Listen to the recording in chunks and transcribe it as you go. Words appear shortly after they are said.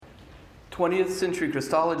20th century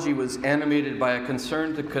Christology was animated by a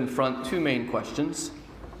concern to confront two main questions.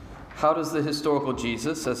 How does the historical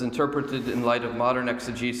Jesus, as interpreted in light of modern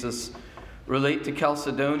exegesis, relate to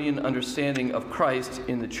Chalcedonian understanding of Christ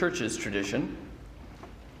in the Church's tradition?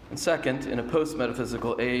 And second, in a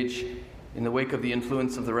post-metaphysical age, in the wake of the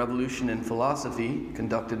influence of the revolution in philosophy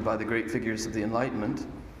conducted by the great figures of the Enlightenment,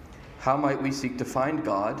 how might we seek to find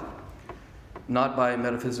God, not by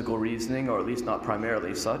metaphysical reasoning, or at least not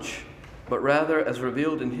primarily such, but rather as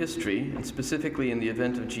revealed in history, and specifically in the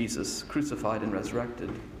event of Jesus, crucified and resurrected?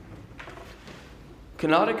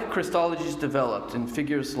 Kenotic Christologies developed in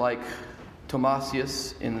figures like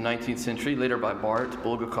Thomasius in the 19th century, later by Barth,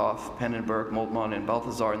 Bulgakov, Pannenberg, Moltmann, and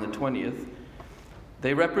Balthasar in the 20th.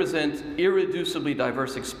 They represent irreducibly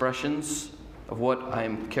diverse expressions of what I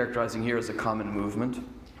am characterizing here as a common movement.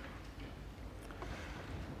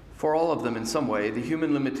 For all of them, in some way, the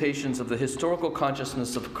human limitations of the historical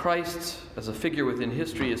consciousness of Christ as a figure within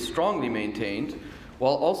history is strongly maintained,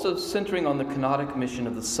 while also centering on the kenotic mission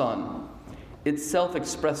of the Son, itself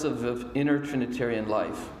expressive of inner Trinitarian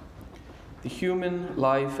life. The human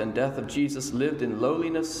life and death of Jesus lived in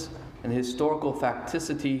lowliness and historical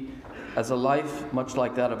facticity as a life much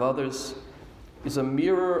like that of others is a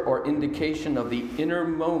mirror or indication of the inner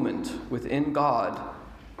moment within God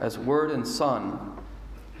as Word and Son,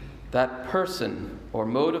 that person or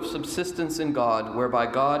mode of subsistence in God whereby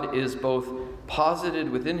God is both posited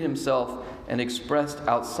within himself and expressed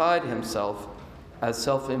outside himself as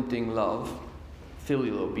self-emptying love,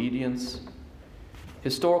 filial obedience,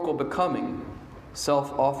 historical becoming,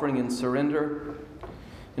 self-offering and surrender,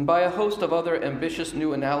 and by a host of other ambitious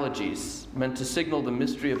new analogies meant to signal the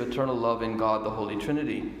mystery of eternal love in God, the Holy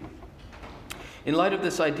Trinity. In light of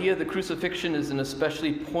this idea, the crucifixion is an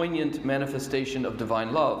especially poignant manifestation of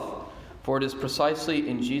divine love, for it is precisely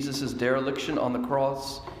in Jesus' dereliction on the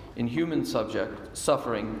cross, in human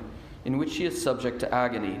suffering, in which he is subject to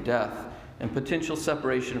agony, death, and potential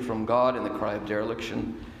separation from God in the cry of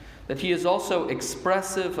dereliction, that he is also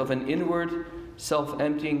expressive of an inward,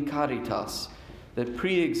 self-emptying caritas that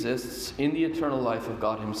pre-exists in the eternal life of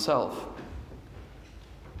God himself.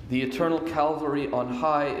 The eternal Calvary on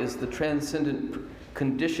high is the transcendent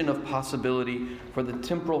condition of possibility for the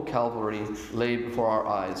temporal Calvary laid before our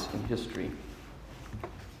eyes in history.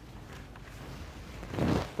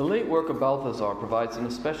 The late work of Balthasar provides an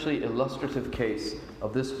especially illustrative case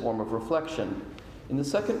of this form of reflection. In the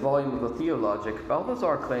second volume of the Theologic,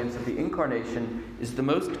 Balthasar claims that the Incarnation is the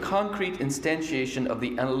most concrete instantiation of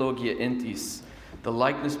the analogia entis, the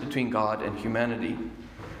likeness between God and humanity.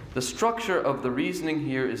 The structure of the reasoning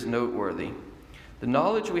here is noteworthy. The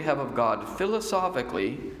knowledge we have of God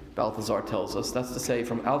philosophically, Balthasar tells us, that's to say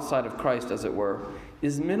from outside of Christ as it were,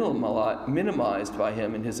 is minimized by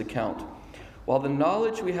him in his account, while the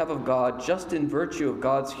knowledge we have of God just in virtue of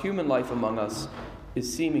God's human life among us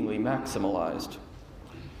is seemingly maximalized.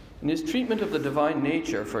 In his treatment of the divine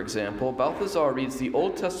nature, for example, Balthasar reads the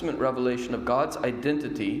Old Testament revelation of God's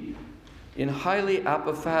identity in highly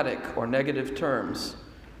apophatic or negative terms,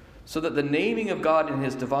 so that the naming of God in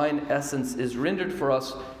his divine essence is rendered for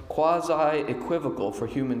us quasi-equivocal for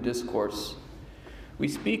human discourse. We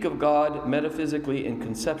speak of God metaphysically in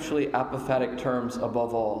conceptually apophatic terms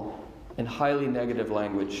above all, in highly negative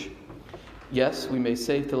language. Yes, we may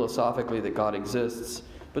say philosophically that God exists,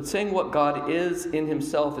 but saying what God is in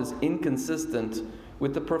himself is inconsistent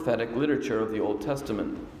with the prophetic literature of the Old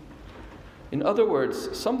Testament. In other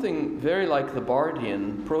words, something very like the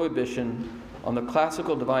Barthian prohibition on the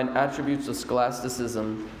classical divine attributes of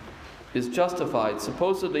scholasticism is justified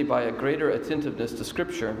supposedly by a greater attentiveness to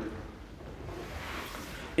Scripture.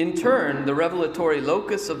 In turn, the revelatory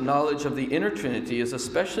locus of knowledge of the inner Trinity is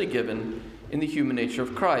especially given in the human nature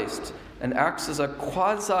of Christ and acts as a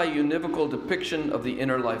quasi-univocal depiction of the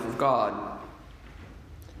inner life of God.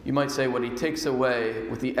 You might say what he takes away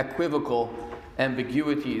with the equivocal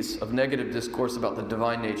ambiguities of negative discourse about the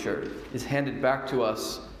divine nature is handed back to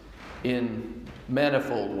us in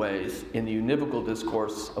manifold ways in the univocal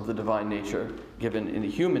discourse of the divine nature given in the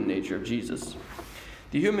human nature of Jesus.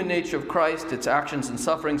 The human nature of Christ, its actions and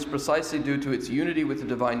sufferings precisely due to its unity with the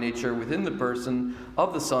divine nature within the person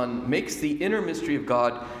of the Son, makes the inner mystery of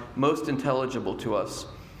God most intelligible to us.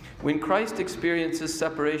 When Christ experiences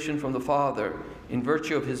separation from the Father in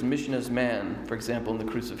virtue of his mission as man, for example in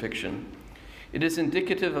the crucifixion, it is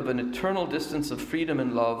indicative of an eternal distance of freedom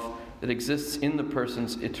and love that exists in the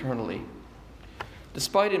persons eternally.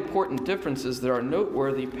 Despite important differences, there are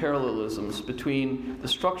noteworthy parallelisms between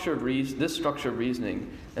this structure of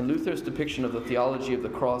reasoning and Luther's depiction of the theology of the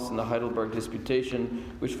cross in the Heidelberg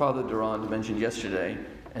Disputation, which Father Durand mentioned yesterday,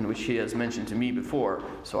 and which he has mentioned to me before,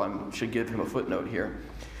 so I should give him a footnote here,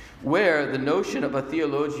 where the notion of a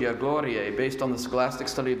theologia gloriae based on the scholastic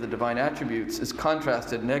study of the divine attributes is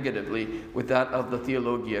contrasted negatively with that of the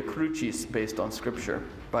theologia crucis based on Scripture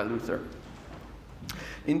by Luther.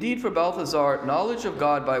 Indeed, for Balthasar, knowledge of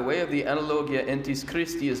God by way of the analogia entis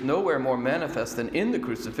Christi is nowhere more manifest than in the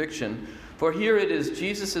crucifixion, for here it is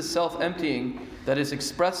Jesus' self-emptying that is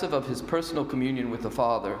expressive of his personal communion with the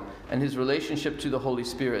Father and his relationship to the Holy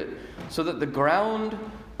Spirit, so that the ground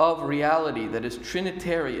of reality that is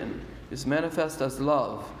Trinitarian is manifest as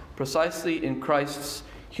love, precisely in Christ's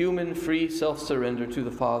human free self-surrender to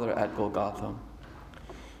the Father at Golgotha.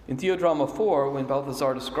 In Theodrama 4, when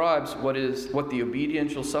Balthasar describes what the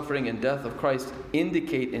obediential suffering and death of Christ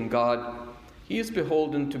indicate in God, he is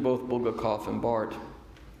beholden to both Bulgakov and Barth.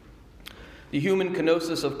 The human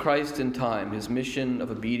kenosis of Christ in time, his mission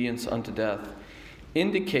of obedience unto death,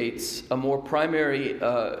 indicates a more primary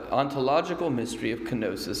ontological mystery of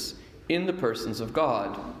kenosis in the persons of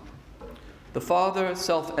God. The Father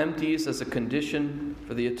self-empties as a condition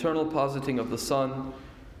for the eternal positing of the Son,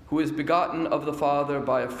 who is begotten of the Father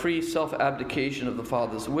by a free self-abdication of the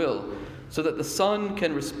Father's will, so that the Son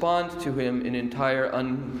can respond to him in entire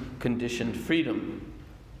unconditioned freedom.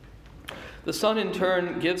 The Son, in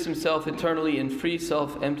turn, gives himself eternally in free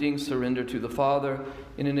self-emptying surrender to the Father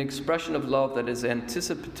in an expression of love that is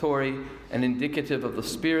anticipatory and indicative of the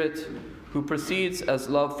Spirit, who proceeds as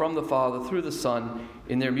love from the Father through the Son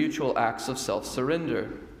in their mutual acts of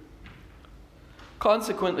self-surrender.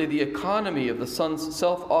 Consequently, the economy of the Son's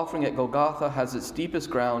self-offering at Golgotha has its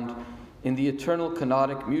deepest ground in the eternal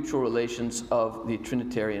kenotic mutual relations of the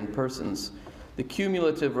Trinitarian persons. The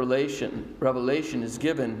cumulative revelation is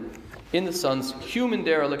given in the Son's human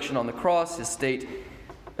dereliction on the cross, his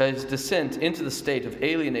descent into the state of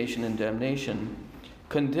alienation and damnation,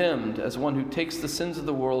 condemned as one who takes the sins of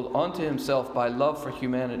the world onto himself by love for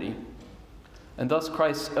humanity, and thus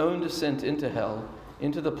Christ's own descent into hell,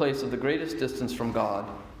 into the place of the greatest distance from God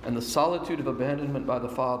and the solitude of abandonment by the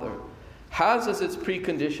Father, has as its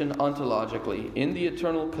precondition ontologically in the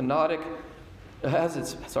eternal kenotic, has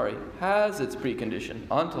its precondition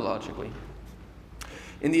ontologically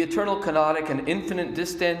in the eternal kenotic and infinite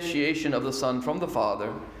distantiation of the Son from the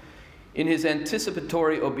Father, in his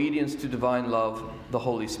anticipatory obedience to divine love, the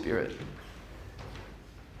Holy Spirit.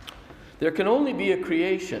 There can only be a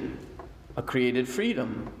creation, a created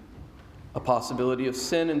freedom, a possibility of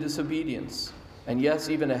sin and disobedience, and yes,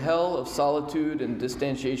 even a hell of solitude and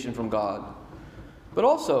distantiation from God. But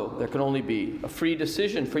also, there can only be a free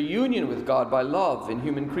decision for union with God by love in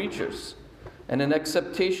human creatures, and an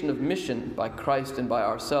acceptation of mission by Christ and by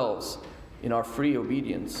ourselves in our free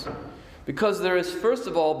obedience. Because there is, first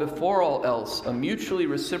of all, before all else, a mutually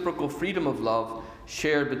reciprocal freedom of love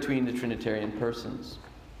shared between the Trinitarian persons.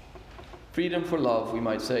 Freedom for love, we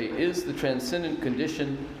might say, is the transcendent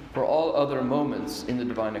condition for all other moments in the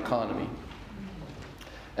divine economy.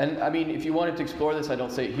 And I mean, if you wanted to explore this, I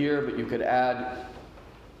don't say it here, but you could add,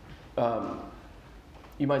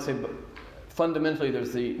 you might say, fundamentally,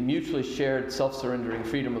 there's the mutually shared self-surrendering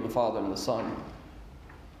freedom of the Father and the Son.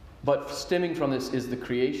 But stemming from this is the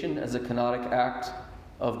creation as a kenotic act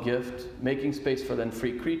of gift, making space for then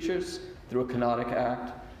free creatures through a kenotic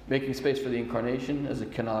act, making space for the incarnation as a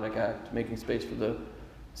kenotic act, making space for the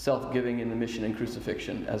self-giving in the mission and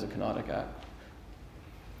crucifixion as a kenotic act.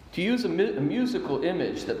 To use a musical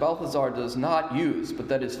image that Balthasar does not use, but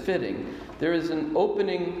that is fitting, there's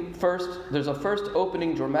a first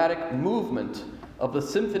opening dramatic movement of the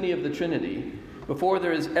symphony of the Trinity before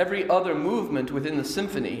there is every other movement within the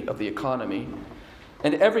symphony of the economy.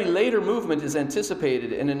 And every later movement is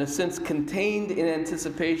anticipated and, in a sense, contained in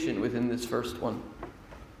anticipation within this first one.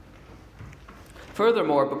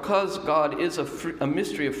 Furthermore, because God is a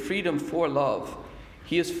mystery of freedom for love,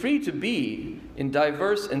 he is free to be in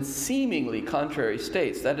diverse and seemingly contrary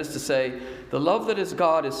states. That is to say, the love that is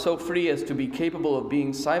God is so free as to be capable of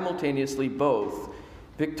being simultaneously both,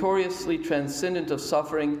 victoriously transcendent of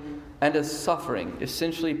suffering and as suffering,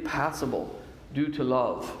 essentially passible due to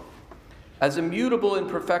love, as immutable in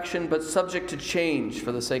perfection but subject to change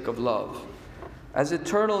for the sake of love, as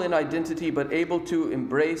eternal in identity but able to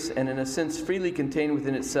embrace and in a sense freely contain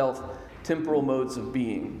within itself temporal modes of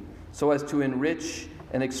being, so as to enrich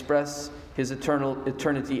and express his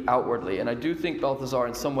eternity outwardly. And I do think Balthasar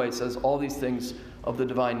in some ways says all these things of the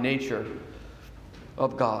divine nature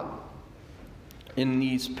of God in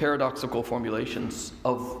these paradoxical formulations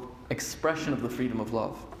of expression of the freedom of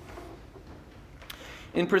love.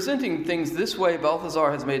 In presenting things this way,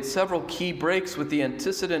 Balthasar has made several key breaks with the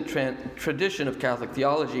antecedent tradition of Catholic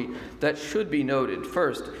theology that should be noted.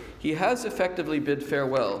 First, he has effectively bid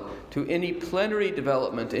farewell to any plenary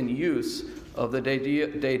development and use of the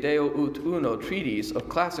De Deo ut Uno treatise of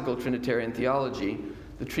classical Trinitarian theology,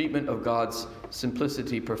 the treatment of God's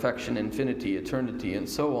simplicity, perfection, infinity, eternity, and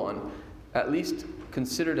so on, at least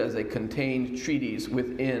considered as a contained treatise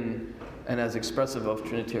within and as expressive of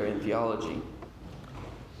Trinitarian theology.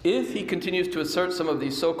 If he continues to assert some of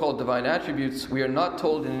these so-called divine attributes, we are not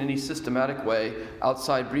told in any systematic way,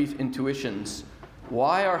 outside brief intuitions,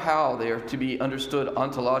 why or how they are to be understood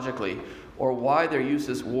ontologically, or why their use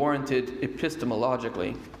is warranted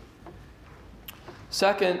epistemologically.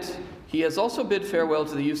 Second, he has also bid farewell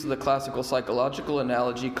to the use of the classical psychological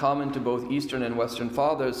analogy common to both Eastern and Western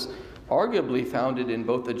fathers, arguably founded in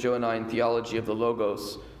both the Johannine theology of the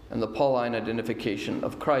Logos and the Pauline identification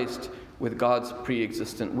of Christ with God's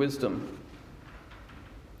pre-existent wisdom.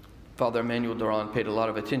 Father Emmanuel Durand paid a lot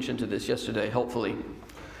of attention to this yesterday, helpfully.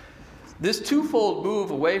 This twofold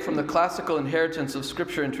move away from the classical inheritance of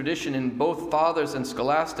Scripture and tradition in both fathers and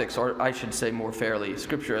scholastics, or I should say more fairly,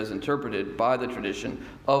 Scripture as interpreted by the tradition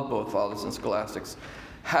of both fathers and scholastics,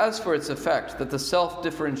 has for its effect that the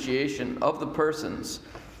self-differentiation of the persons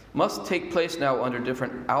must take place now under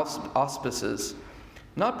different auspices,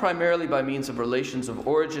 not primarily by means of relations of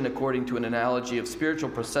origin according to an analogy of spiritual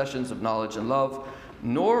processions of knowledge and love,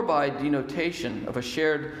 nor by denotation of a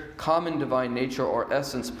shared common divine nature or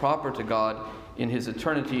essence proper to God in his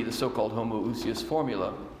eternity, the so-called homoousios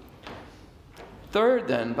formula. Third,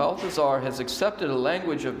 then, Balthasar has accepted a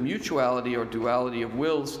language of mutuality or duality of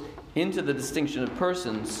wills into the distinction of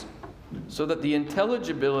persons, so that the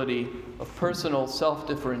intelligibility of personal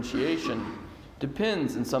self-differentiation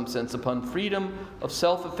depends, in some sense, upon freedom of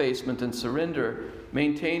self-effacement and surrender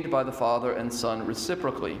maintained by the Father and Son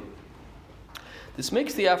reciprocally. This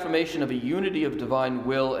makes the affirmation of a unity of divine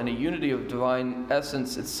will and a unity of divine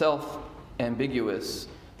essence itself ambiguous,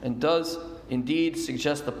 and does indeed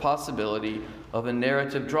suggest the possibility of a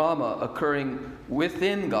narrative drama occurring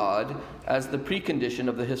within God as the precondition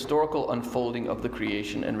of the historical unfolding of the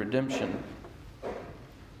creation and redemption.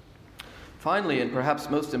 Finally, and perhaps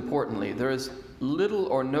most importantly, there is little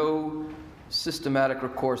or no systematic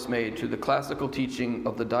recourse made to the classical teaching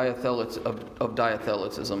of the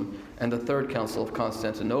diatheletism and the Third Council of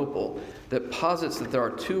Constantinople that posits that there are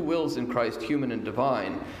two wills in Christ, human and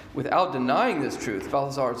divine. Without denying this truth,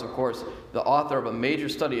 Balthasar is, of course, the author of a major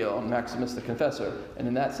study on Maximus the Confessor, and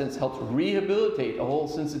in that sense helps rehabilitate a whole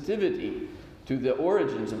sensitivity to the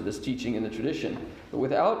origins of this teaching in the tradition. But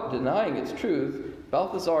without denying its truth,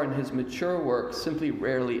 Balthasar in his mature work simply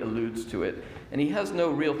rarely alludes to it, and it has no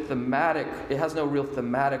real thematic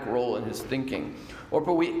role in his thinking. Or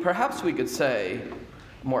perhaps we could say,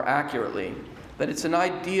 more accurately, that it's an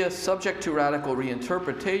idea subject to radical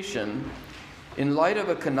reinterpretation in light of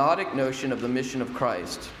a canonic notion of the mission of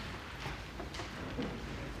Christ.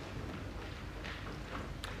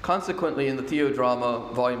 Consequently, in the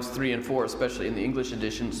Theodrama, volumes 3 and 4, especially in the English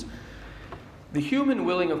editions, the human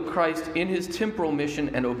willing of Christ in his temporal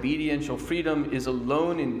mission and obediential freedom is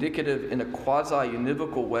alone indicative in a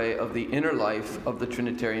quasi-univocal way of the inner life of the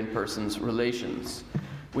Trinitarian persons' relations.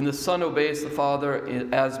 When the Son obeys the Father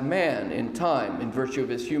as man in time, in virtue of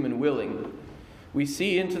his human willing, we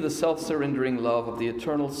see into the self-surrendering love of the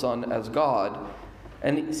eternal Son as God,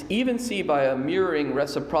 and even see by a mirroring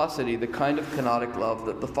reciprocity the kind of canonic love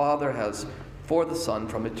that the Father has for the Son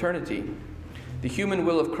from eternity. The human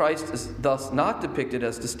will of Christ is thus not depicted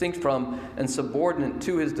as distinct from and subordinate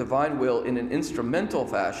to his divine will in an instrumental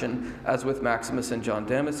fashion, as with Maximus and John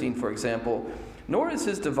Damascene, for example, nor is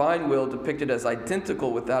his divine will depicted as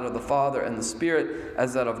identical with that of the Father and the Spirit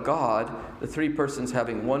as that of God, the three persons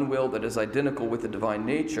having one will that is identical with the divine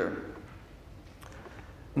nature.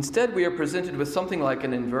 Instead, we are presented with something like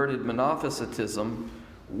an inverted monophysitism,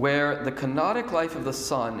 where the canonic life of the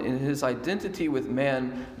Son in his identity with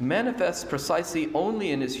man manifests precisely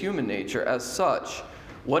only in his human nature as such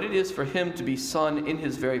what it is for him to be Son in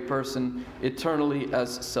his very person, eternally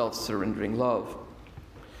as self-surrendering love.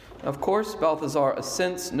 Of course, Balthasar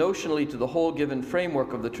assents notionally to the whole given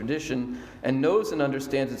framework of the tradition and knows and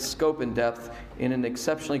understands its scope and depth in an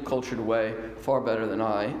exceptionally cultured way, far better than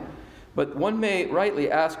I. But one may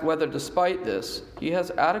rightly ask whether, despite this, he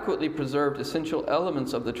has adequately preserved essential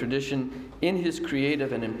elements of the tradition in his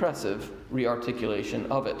creative and impressive rearticulation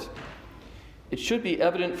of it. It should be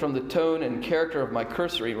evident from the tone and character of my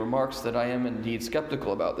cursory remarks that I am indeed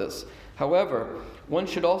skeptical about this. However, one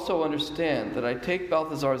should also understand that I take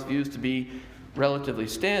Balthasar's views to be relatively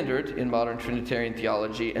standard in modern Trinitarian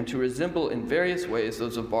theology and to resemble in various ways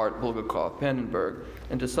those of Barth, Bulgakov, Pannenberg,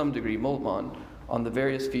 and to some degree Moltmann, on the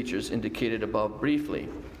various features indicated above briefly.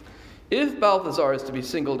 If Balthasar is to be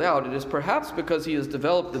singled out, it is perhaps because he has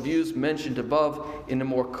developed the views mentioned above in a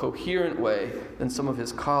more coherent way than some of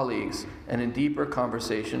his colleagues and in deeper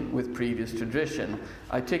conversation with previous tradition.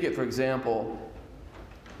 I take it, for example,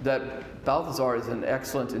 that Balthasar is an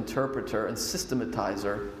excellent interpreter and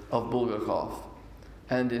systematizer of Bulgakov,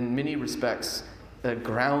 and in many respects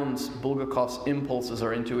grounds Bulgakov's impulses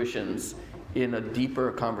or intuitions in a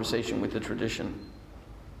deeper conversation with the tradition.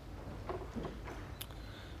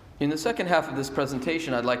 In the second half of this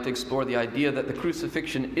presentation, I'd like to explore the idea that the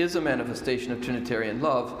crucifixion is a manifestation of Trinitarian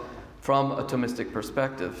love from a Thomistic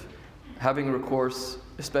perspective, having recourse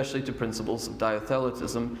especially to principles of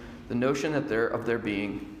diotheletism, the notion that of there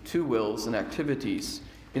being two wills and activities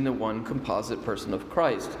in the one composite person of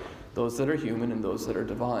Christ, those that are human and those that are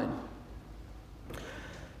divine.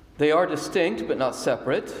 They are distinct but not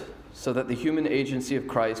separate, so that the human agency of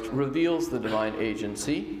Christ reveals the divine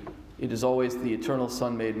agency. It is always the eternal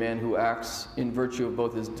Son made man who acts in virtue of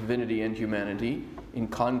both his divinity and humanity, in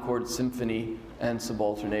concord, symphony, and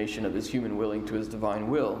subalternation of his human willing to his divine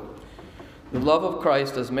will. The love of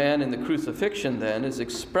Christ as man in the crucifixion, then, is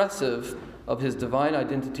expressive of his divine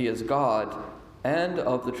identity as God and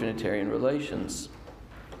of the Trinitarian relations.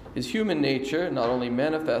 His human nature not only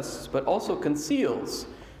manifests, but also conceals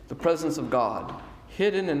the presence of God,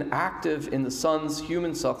 hidden and active in the Son's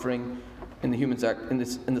human suffering, in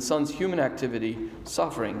the Son's human activity,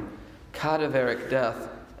 suffering, cadaveric death,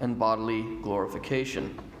 and bodily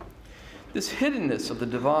glorification. This hiddenness of the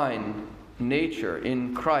divine nature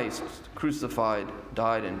in Christ, crucified,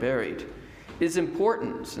 died, and buried, is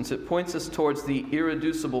important since it points us towards the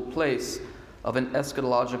irreducible place of an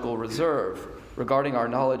eschatological reserve regarding our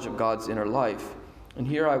knowledge of God's inner life. And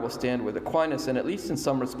here I will stand with Aquinas, and at least in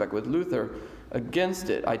some respect with Luther, against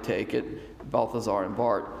it, I take it, Balthasar and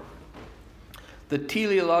Barth. The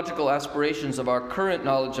teleological aspirations of our current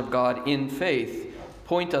knowledge of God in faith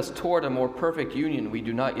point us toward a more perfect union we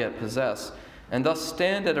do not yet possess, and thus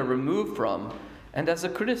stand at a remove from, and as a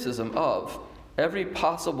criticism of, every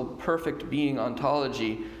possible perfect being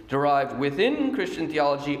ontology derived within Christian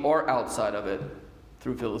theology or outside of it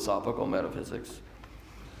through philosophical metaphysics.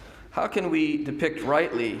 How can we depict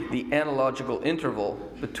rightly the analogical interval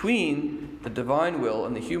between the divine will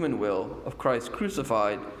and the human will of Christ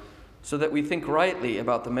crucified, so that we think rightly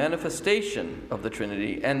about the manifestation of the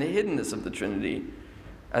Trinity and the hiddenness of the Trinity,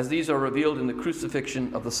 as these are revealed in the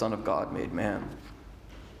crucifixion of the Son of God made man?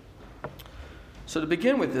 So to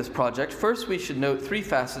begin with this project, first we should note three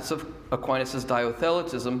facets of Aquinas'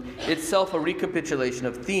 diotheletism, itself a recapitulation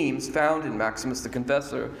of themes found in Maximus the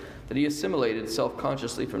Confessor that he assimilated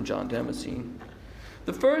self-consciously from John Damascene.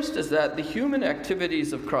 The first is that the human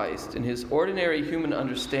activities of Christ in his ordinary human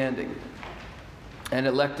understanding and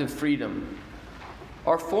elective freedom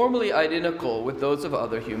are formally identical with those of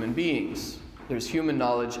other human beings. There's human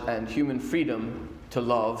knowledge and human freedom to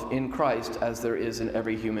love in Christ as there is in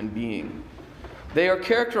every human being. They are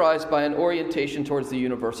characterized by an orientation towards the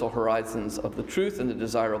universal horizons of the truth and the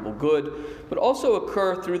desirable good, but also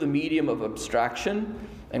occur through the medium of abstraction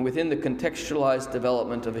and within the contextualized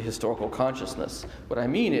development of a historical consciousness. What I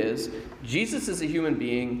mean is, Jesus as a human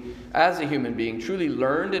being, truly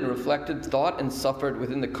learned and reflected, thought and suffered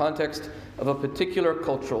within the context of a particular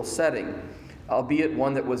cultural setting, albeit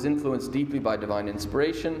one that was influenced deeply by divine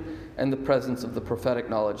inspiration and the presence of the prophetic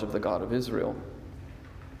knowledge of the God of Israel.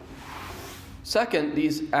 Second,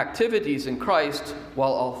 these activities in Christ,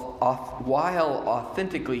 while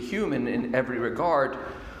authentically human in every regard,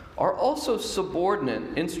 are also subordinate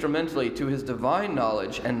instrumentally to his divine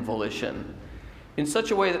knowledge and volition, in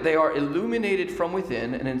such a way that they are illuminated from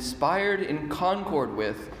within and inspired in concord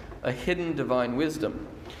with a hidden divine wisdom.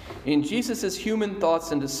 In Jesus' human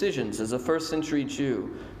thoughts and decisions as a first-century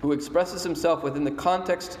Jew who expresses himself within the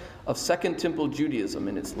context of Second Temple Judaism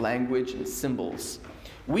in its language and symbols,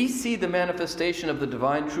 we see the manifestation of the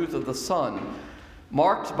divine truth of the Son,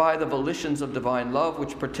 marked by the volitions of divine love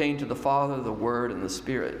which pertain to the Father, the Word, and the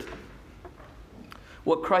Spirit.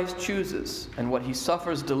 What Christ chooses and what he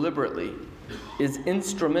suffers deliberately is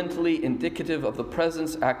instrumentally indicative of the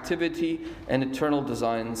presence, activity, and eternal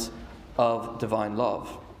designs of divine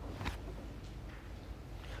love.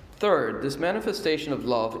 Third, this manifestation of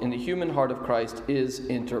love in the human heart of Christ is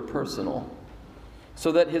interpersonal,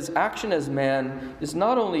 so that his action as man is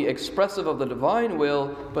not only expressive of the divine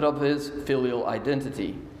will, but of his filial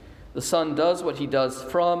identity. The Son does what he does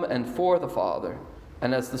from and for the Father,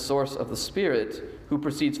 and as the source of the Spirit, who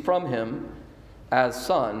proceeds from him as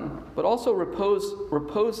Son, but also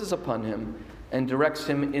reposes upon him and directs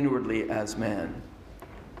him inwardly as man.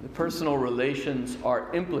 The personal relations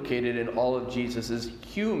are implicated in all of Jesus'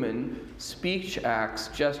 human speech, acts,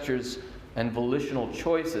 gestures, and volitional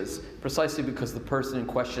choices, precisely because the person in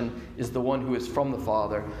question is the one who is from the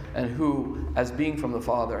Father, and who, as being from the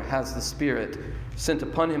Father, has the Spirit sent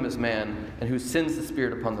upon him as man, and who sends the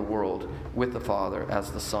Spirit upon the world with the Father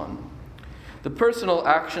as the Son. The personal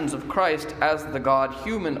actions of Christ as the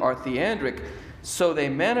God-human are theandric, so they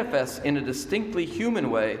manifest in a distinctly human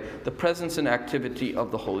way the presence and activity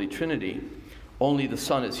of the Holy Trinity. Only the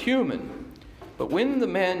Son is human. But when the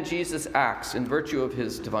man Jesus acts in virtue of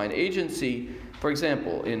his divine agency, for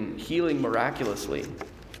example, in healing miraculously,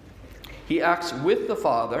 he acts with the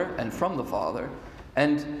Father and from the Father,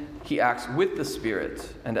 and he acts with the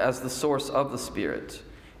Spirit and as the source of the Spirit,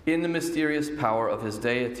 in the mysterious power of his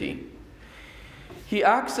deity. He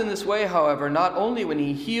acts in this way, however, not only when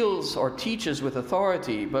he heals or teaches with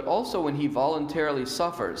authority, but also when he voluntarily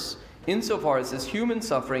suffers, insofar as his human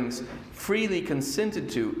sufferings, freely consented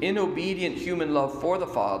to in obedient human love for the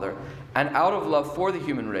Father and out of love for the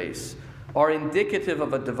human race, are indicative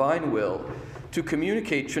of a divine will to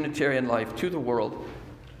communicate Trinitarian life to the world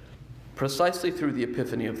precisely through the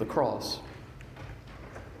epiphany of the cross.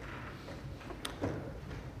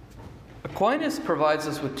 Aquinas provides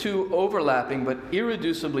us with two overlapping but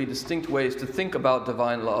irreducibly distinct ways to think about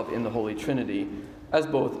divine love in the Holy Trinity as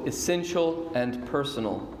both essential and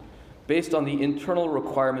personal, based on the internal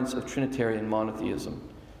requirements of Trinitarian monotheism.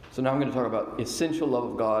 So now I'm going to talk about essential love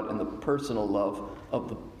of God and the personal love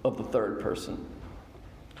of the third person.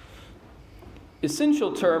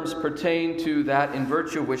 Essential terms pertain to that in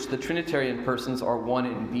virtue of which the Trinitarian persons are one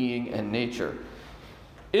in being and nature.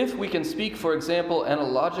 If we can speak, for example,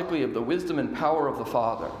 analogically of the wisdom and power of the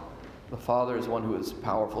Father is one who is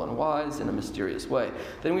powerful and wise in a mysterious way,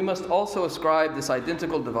 then we must also ascribe this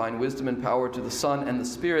identical divine wisdom and power to the Son and the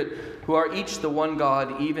Spirit, who are each the one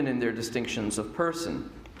God, even in their distinctions of person.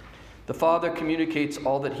 The Father communicates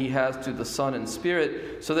all that he has to the Son and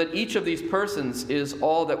Spirit, so that each of these persons is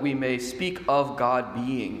all that we may speak of God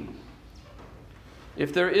being.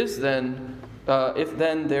 If then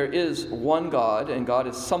there is one God, and God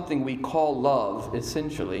is something we call love,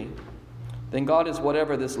 essentially, then God is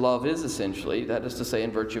whatever this love is essentially, that is to say,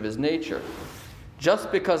 in virtue of his nature.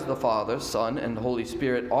 Just because the Father, Son, and the Holy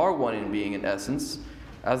Spirit are one in being and essence,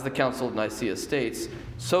 as the Council of Nicaea states,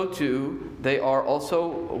 so too they are also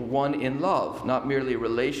one in love, not merely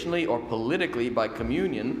relationally or politically by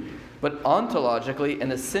communion, but ontologically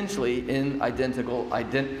and essentially in individual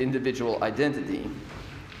identity.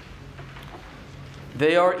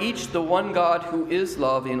 They are each the one God who is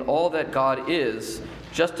love in all that God is,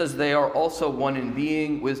 just as they are also one in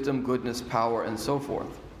being, wisdom, goodness, power, and so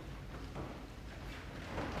forth.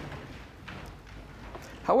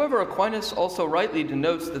 However, Aquinas also rightly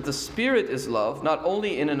denotes that the Spirit is love, not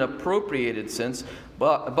only in an appropriated sense,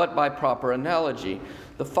 but by proper analogy.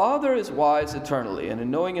 The Father is wise eternally, and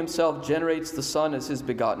in knowing himself generates the Son as his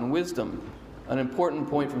begotten wisdom. An important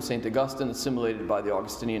point from St. Augustine, assimilated by the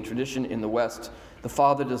Augustinian tradition in the West. The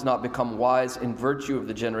Father does not become wise in virtue of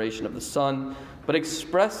the generation of the Son, but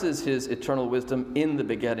expresses his eternal wisdom in the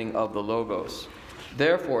begetting of the Logos.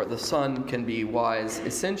 Therefore, the Son can be wise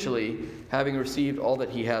essentially, having received all that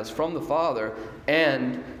he has from the Father,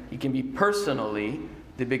 and he can be personally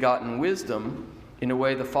the begotten wisdom in a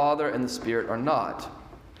way the Father and the Spirit are not.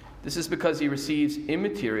 This is because he receives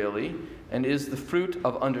immaterially and is the fruit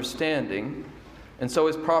of understanding, and so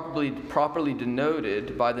is properly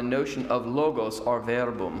denoted by the notion of logos or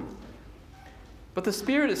verbum. But the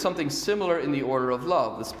Spirit is something similar in the order of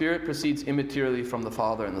love. The Spirit proceeds immaterially from the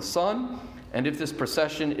Father and the Son, and if this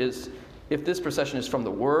procession is from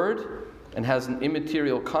the Word and has an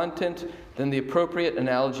immaterial content, then the appropriate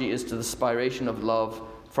analogy is to the spiration of love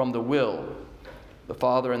from the will. The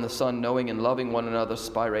Father and the Son, knowing and loving one another,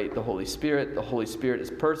 spirate the Holy Spirit. The Holy Spirit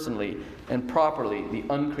is personally and properly the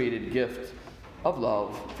uncreated gift of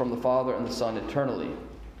love from the Father and the Son eternally.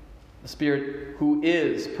 The Spirit who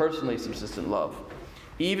is personally subsistent love,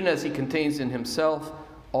 even as he contains in himself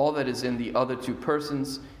all that is in the other two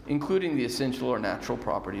persons, including the essential or natural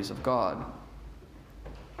properties of God.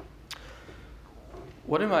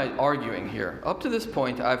 What am I arguing here? Up to this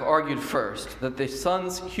point, I've argued first that the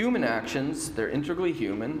Son's human actions, they're integrally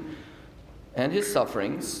human, and his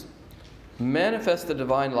sufferings manifest the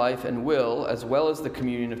divine life and will, as well as the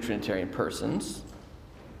communion of Trinitarian persons.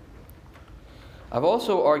 I've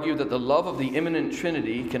also argued that the love of the immanent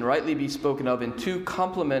Trinity can rightly be spoken of in two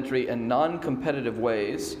complementary and non-competitive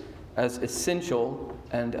ways, as essential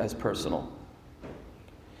and as personal.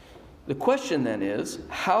 The question then is,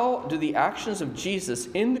 how do the actions of Jesus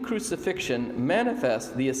in the crucifixion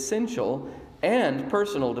manifest the essential and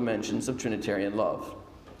personal dimensions of Trinitarian love.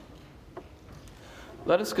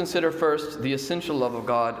 Let us consider first the essential love of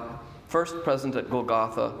God, first present at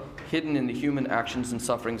Golgotha, hidden in the human actions and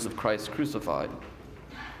sufferings of Christ crucified.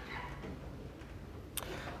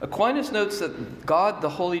 Aquinas notes that God, the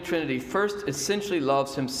Holy Trinity, first essentially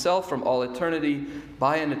loves himself from all eternity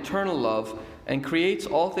by an eternal love and creates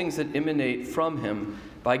all things that emanate from him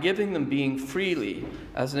by giving them being freely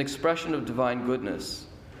as an expression of divine goodness,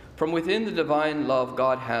 from within the divine love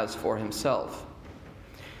God has for himself.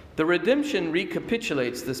 The redemption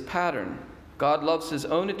recapitulates this pattern. God loves his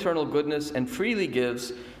own eternal goodness and freely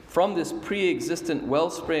gives from this pre-existent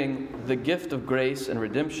wellspring the gift of grace and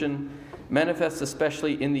redemption, manifests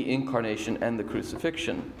especially in the incarnation and the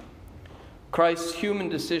crucifixion. Christ's human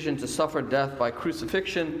decision to suffer death by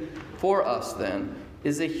crucifixion for us, then,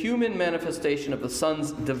 is a human manifestation of the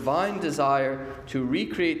Son's divine desire to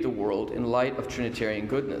recreate the world in light of Trinitarian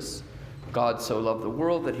goodness. God so loved the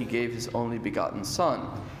world that he gave his only begotten Son.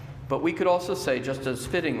 But we could also say, just as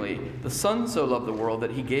fittingly, the Son so loved the world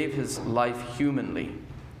that he gave his life humanly.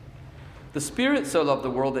 The Spirit so loved the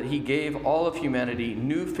world that he gave all of humanity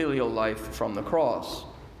new filial life from the cross.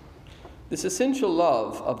 This essential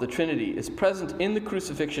love of the Trinity is present in the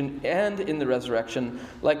crucifixion and in the resurrection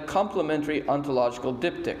like complementary ontological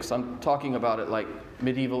diptychs. I'm talking about it like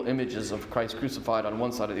medieval images of Christ crucified on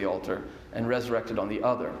one side of the altar and resurrected on the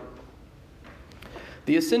other.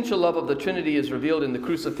 The essential love of the Trinity is revealed in the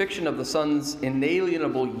crucifixion of the Son's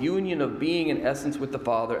inalienable union of being and essence with the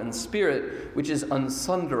Father and the Spirit, which is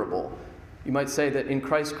unsunderable. You might say that in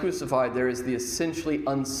Christ crucified there is the essentially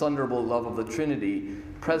unsunderable love of the Trinity,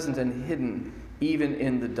 present and hidden even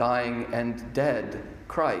in the dying and dead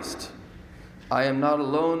Christ. I am not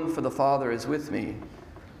alone, for the Father is with me.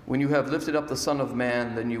 When you have lifted up the Son of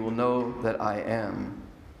Man, then you will know that I am.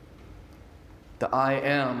 The I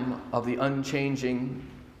am of the unchanging,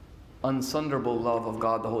 unsunderable love of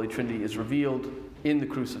God, the Holy Trinity, is revealed in the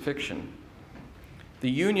crucifixion. The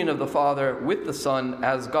union of the Father with the Son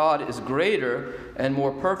as God is greater and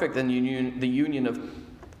more perfect than the union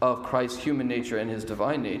of Christ's human nature and his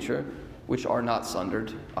divine nature, which are not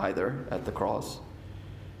sundered either at the cross.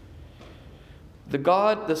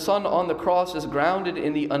 The Son on the cross is grounded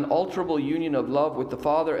in the unalterable union of love with the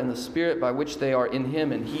Father and the Spirit by which they are in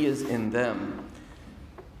him and he is in them,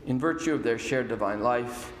 in virtue of their shared divine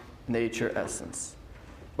life, nature, essence.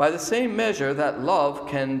 By the same measure, that love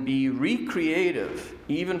can be recreative,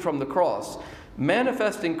 even from the cross,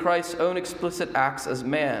 manifesting Christ's own explicit acts as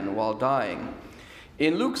man while dying.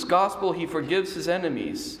 In Luke's gospel, he forgives his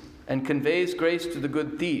enemies and conveys grace to the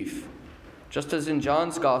good thief. Just as in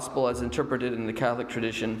John's gospel, as interpreted in the Catholic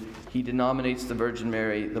tradition, he denominates the Virgin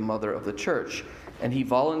Mary the mother of the church, and he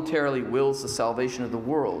voluntarily wills the salvation of the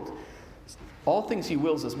world. All things he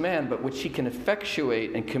wills as man, but which he can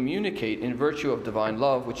effectuate and communicate in virtue of divine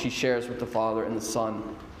love, which he shares with the Father and the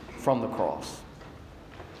Son from the cross.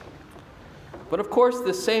 But of course,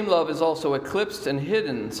 this same love is also eclipsed and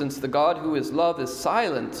hidden, since the God who is love is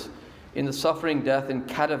silent in the suffering death and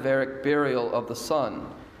cadaveric burial of the Son.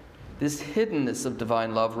 This hiddenness of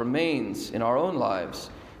divine love remains in our own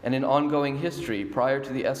lives and in ongoing history prior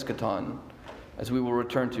to the eschaton, as we will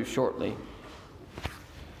return to shortly.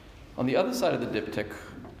 On the other side of the diptych,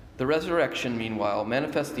 the resurrection, meanwhile,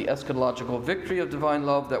 manifests the eschatological victory of divine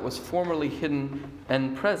love that was formerly hidden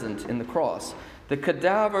and present in the cross. The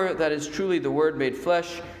cadaver that is truly the Word made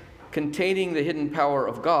flesh, containing the hidden power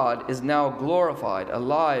of God, is now glorified,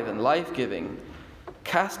 alive, and life-giving,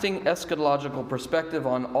 casting eschatological perspective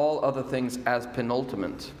on all other things as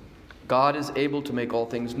penultimate. God is able to make all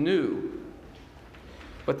things new.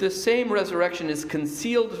 But this same resurrection is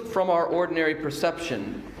concealed from our ordinary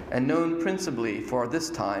perception and known principally for this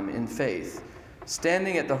time in faith,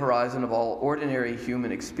 standing at the horizon of all ordinary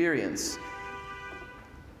human experience.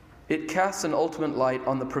 It casts an ultimate light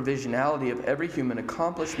on the provisionality of every human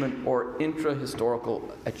accomplishment or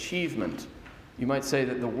intra-historical achievement. You might say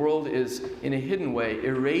that the world is, in a hidden way,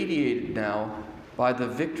 irradiated now by the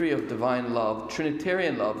victory of divine love,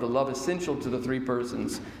 Trinitarian love, the love essential to the three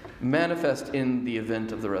persons, manifest in the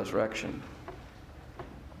event of the resurrection.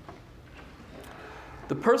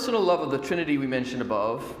 The personal love of the Trinity we mentioned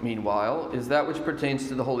above, meanwhile, is that which pertains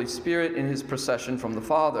to the Holy Spirit in his procession from the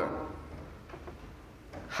Father.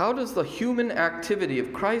 How does the human activity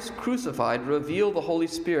of Christ crucified reveal the Holy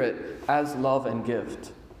Spirit as love and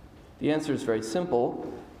gift? The answer is very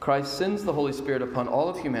simple. Christ sends the Holy Spirit upon all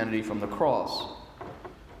of humanity from the cross.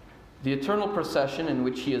 The eternal procession in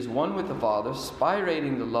which he is one with the Father,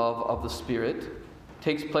 spirating the love of the Spirit,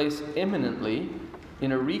 takes place imminently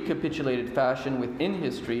in a recapitulated fashion within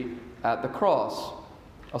history at the cross.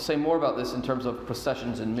 I'll say more about this in terms of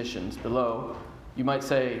processions and missions below. You might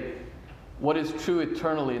say, what is true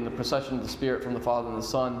eternally in the procession of the Spirit from the Father and the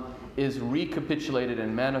Son is recapitulated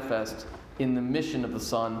and manifest in the mission of the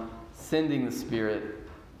Son, sending the Spirit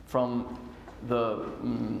from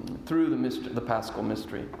through the Paschal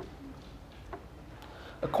mystery.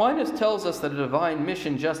 Aquinas tells us that a divine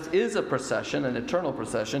mission just is a procession, an eternal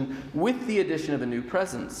procession, with the addition of a new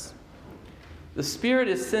presence. The Spirit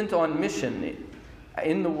is sent on mission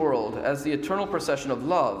in the world as the eternal procession of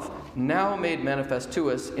love, now made manifest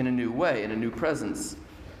to us in a new way, in a new presence.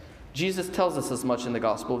 Jesus tells us as much in the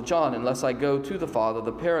Gospel of John, "Unless I go to the Father,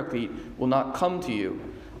 the Paraclete will not come to you.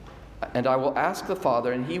 And I will ask the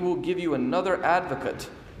Father, and he will give you another advocate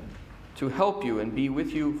to help you and be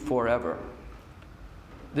with you forever."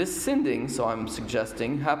 This sending, so I'm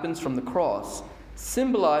suggesting, happens from the cross,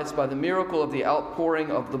 symbolized by the miracle of the outpouring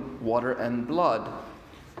of the water and blood.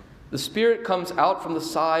 The Spirit comes out from the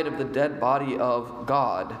side of the dead body of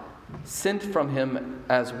God, sent from him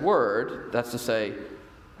as Word, that's to say,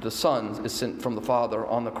 the Son is sent from the Father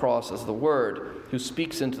on the cross as the Word, who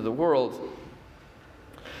speaks into the world.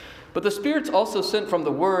 But the Spirit's also sent from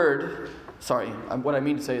the Word. What I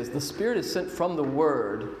mean to say is the Spirit is sent from the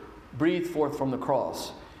Word, breathed forth from the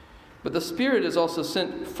cross. But the Spirit is also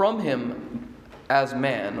sent from him as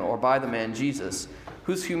man, or by the man Jesus,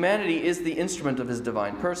 whose humanity is the instrument of his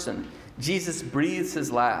divine person. Jesus breathes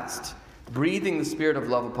his last, breathing the Spirit of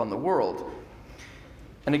love upon the world.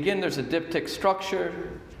 And again, there's a diptych structure.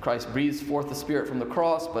 Christ breathes forth the Spirit from the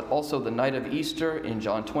cross, but also the night of Easter in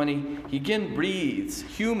John 20. He again breathes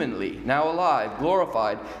humanly, now alive,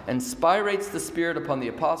 glorified, and spirates the Spirit upon the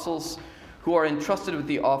apostles who are entrusted with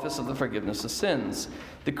the office of the forgiveness of sins.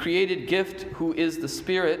 The created gift, who is the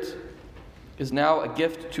Spirit, is now a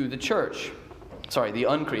gift to the church. The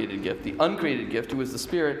uncreated gift. The uncreated gift, who is the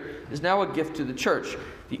Spirit, is now a gift to the church,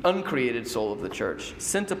 the uncreated soul of the church,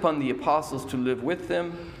 sent upon the apostles to live with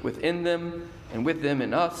them, within them, and with them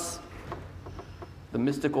in us, the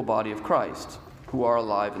mystical body of Christ, who are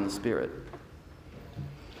alive in the Spirit.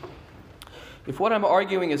 If what I'm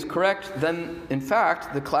arguing is correct, then, in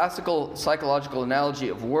fact, the classical psychological analogy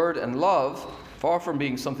of word and love, far from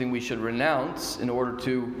being something we should renounce in order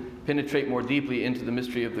to penetrate more deeply into the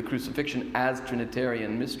mystery of the crucifixion as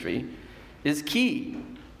Trinitarian mystery, is key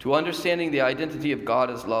to understanding the identity of God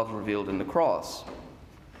as love revealed in the cross.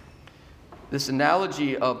 This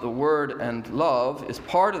analogy of the word and love is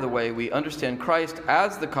part of the way we understand Christ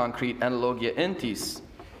as the concrete analogia entis,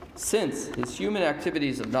 since his human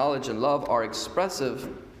activities of knowledge and love are expressive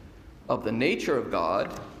of the nature of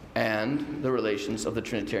God and the relations of the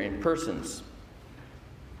Trinitarian persons.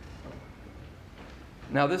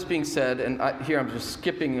 Now, this being said, and here I'm just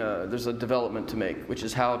skipping, there's a development to make, which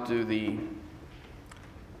is how does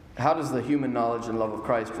the human knowledge and love of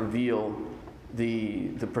Christ reveal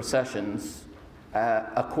the processions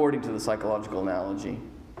according to the psychological analogy?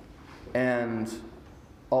 And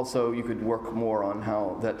also, you could work more on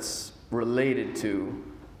how that's related to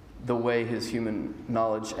the way his human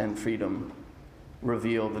knowledge and freedom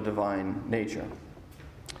reveal the divine nature.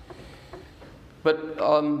 But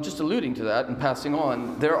just alluding to that and passing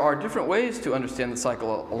on, there are different ways to understand the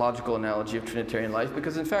psychological analogy of Trinitarian life,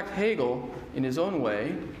 because in fact Hegel, in his own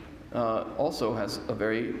way, also has a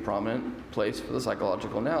very prominent place for the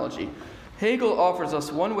psychological analogy. Hegel offers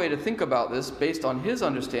us one way to think about this based on his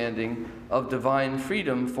understanding of divine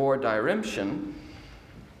freedom for diremption.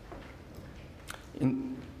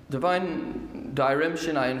 In divine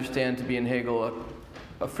diremption, I understand to be in Hegel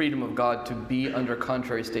a freedom of God to be under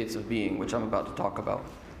contrary states of being, which I'm about to talk about.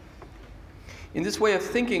 In this way of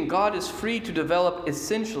thinking, God is free to develop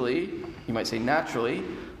essentially, you might say naturally,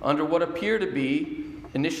 under what appear to be,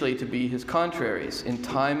 initially to be his contraries in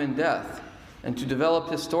time and death, and to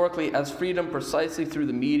develop historically as freedom precisely through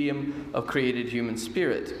the medium of created human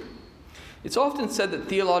spirit. It's often said that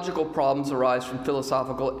theological problems arise from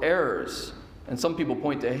philosophical errors. And some people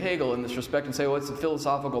point to Hegel in this respect and say, it's a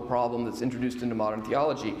philosophical problem that's introduced into modern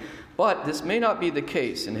theology. But this may not be the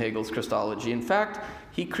case in Hegel's Christology. In fact,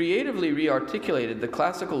 he creatively re-articulated the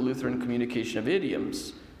classical Lutheran communication of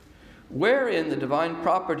idioms, wherein the divine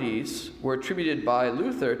properties were attributed by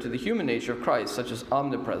Luther to the human nature of Christ, such as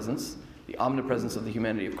omnipresence, the omnipresence of the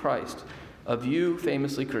humanity of Christ, a view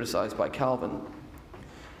famously criticized by Calvin.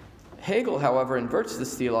 Hegel, however, inverts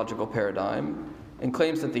this theological paradigm and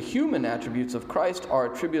claims that the human attributes of Christ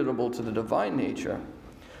are attributable to the divine nature,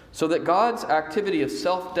 so that God's activity of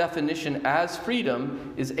self-definition as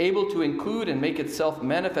freedom is able to include and make itself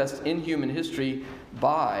manifest in human history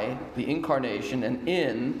by the incarnation and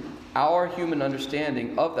in our human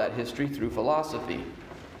understanding of that history through philosophy.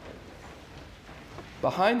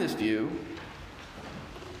 Behind this view,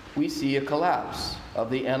 we see a collapse of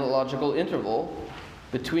the analogical interval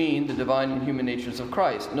between the divine and human natures of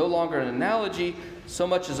Christ. No longer an analogy, so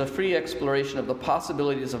much as a free exploration of the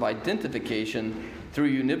possibilities of identification through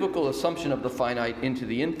univocal assumption of the finite into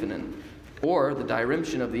the infinite, or the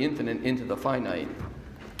diremption of the infinite into the finite.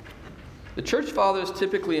 The Church Fathers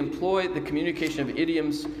typically employed the communication of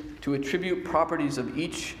idioms to attribute properties of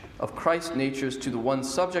each of Christ's natures to the one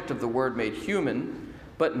subject of the Word made human,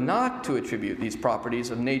 but not to attribute these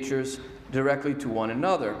properties of natures directly to one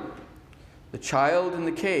another. The child in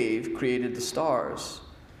the cave created the stars,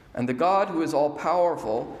 and the God who is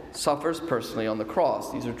all-powerful suffers personally on the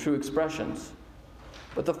cross. These are true expressions.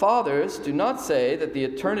 But the Fathers do not say that the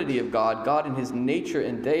eternity of God, God in his nature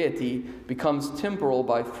and deity, becomes temporal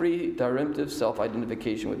by free diremptive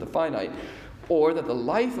self-identification with the finite, or that the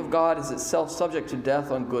life of God is itself subject to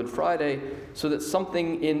death on Good Friday, so that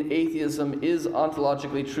something in atheism is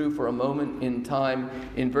ontologically true for a moment in time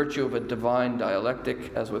in virtue of a divine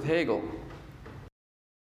dialectic, as with Hegel.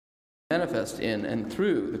 Manifest in and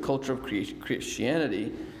through the culture of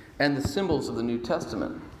Christianity and the symbols of the New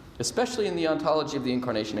Testament, especially in the ontology of the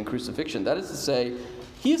Incarnation and Crucifixion. That is to say,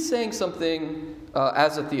 he is saying something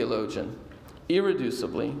as a theologian,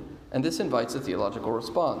 irreducibly, and this invites a theological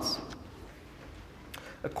response.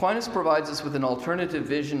 Aquinas provides us with an alternative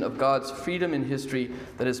vision of God's freedom in history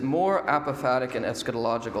that is more apophatic and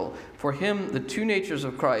eschatological. For him, the two natures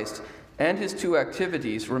of Christ and his two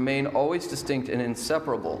activities remain always distinct and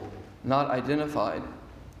inseparable, not identified.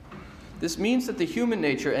 This means that the human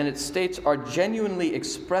nature and its states are genuinely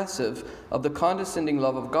expressive of the condescending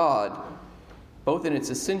love of God, both in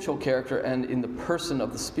its essential character and in the person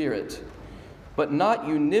of the Spirit, but not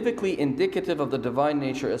univocally indicative of the divine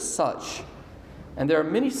nature as such. And there are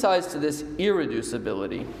many sides to this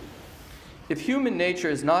irreducibility. If human nature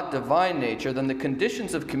is not divine nature, then the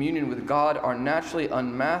conditions of communion with God are naturally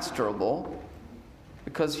unmasterable,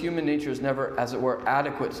 because human nature is never, as it were,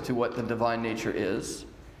 adequate to what the divine nature is.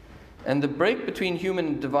 And the break between human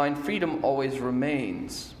and divine freedom always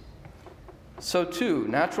remains. So too,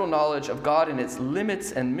 natural knowledge of God in its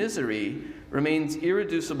limits and misery remains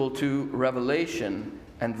irreducible to revelation,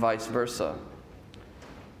 and vice versa.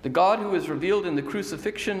 The God who is revealed in the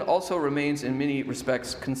crucifixion also remains in many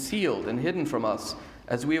respects concealed and hidden from us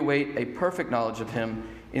as we await a perfect knowledge of him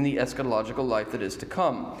in the eschatological life that is to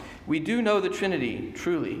come. We do know the Trinity,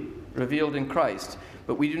 truly, revealed in Christ,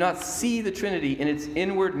 but we do not see the Trinity in its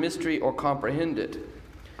inward mystery or comprehend it.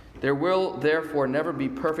 There will, therefore, never be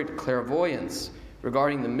perfect clairvoyance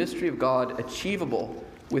regarding the mystery of God achievable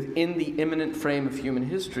within the immanent frame of human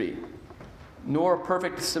history, nor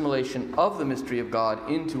perfect assimilation of the mystery of God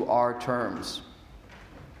into our terms.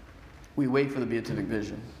 We wait for the beatific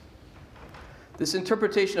vision. This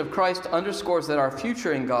interpretation of Christ underscores that our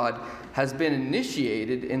future in God has been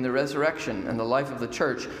initiated in the resurrection and the life of the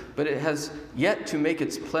church, but it has yet to make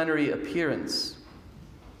its plenary appearance.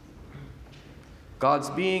 God's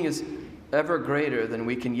being is ever greater than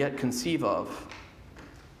we can yet conceive of.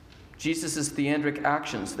 Jesus' theandric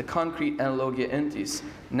actions, the concrete analogia entis,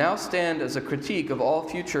 now stand as a critique of all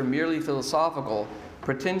future merely philosophical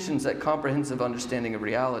pretensions at comprehensive understanding of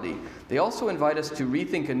reality. They also invite us to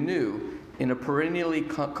rethink anew, in a perennially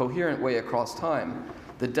coherent way across time,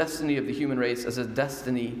 the destiny of the human race as a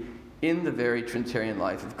destiny in the very Trinitarian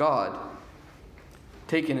life of God.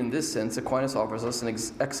 Taken in this sense, Aquinas offers us an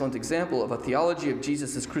excellent example of a theology of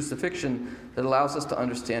Jesus' crucifixion that allows us to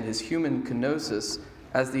understand his human kenosis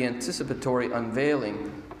as the anticipatory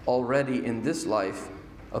unveiling already in this life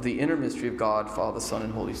of the inner mystery of God, Father, Son,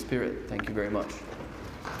 and Holy Spirit. Thank you very much.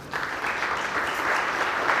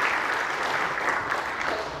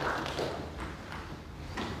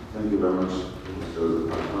 Thank you very much,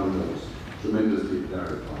 Mr. Hartmann. That was tremendously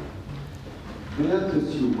clarifying. May I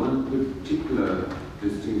pursue one particular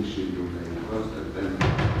distinction you made first and then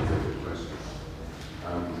a separate question?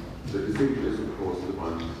 The distinction is, of course, the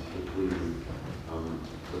one between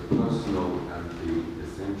the personal and the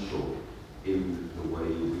essential in the way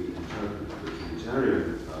we interpret the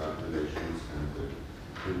Trinitarian relations and the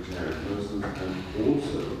Trinitarian persons, and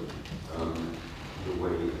also the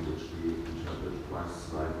way in which we interpret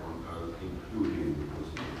Christ's life on earth, including the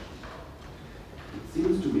crucifixion. It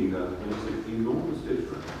seems to me that it makes an enormous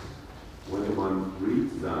difference whether one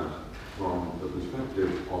reads that from the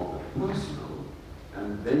perspective of the personal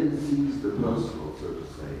and then sees the personal, so to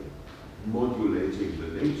say, modulating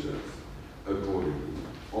the natures accordingly,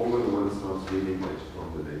 or whether one starts reading it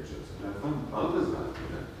from the natures. And I find others like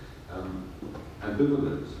that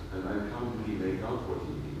ambivalent, and I can't really make out what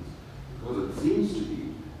he means, because it seems to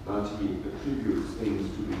be that he attributes things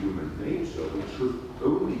to the human nature which should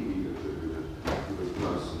only be attributed to the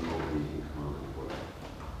person of the incarnate Word.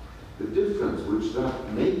 The difference which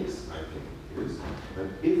that makes, I think, is that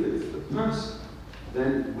if it's the person,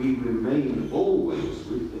 then we remain always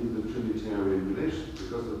within the Trinitarian relation,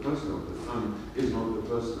 because the person of the Son is not the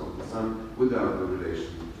person of the Son without the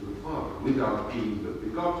relation to the Father, without being the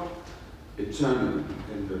begotten, eternally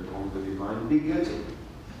dependent on the divine begetting.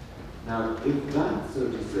 Now, if that, so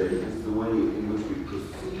to say, is the way in which we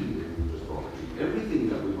proceed in Christology, everything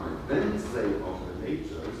that we might then say of the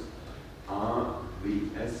natures are the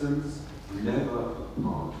essence never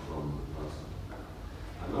apart from the person.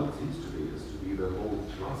 And that seems to me is to be the whole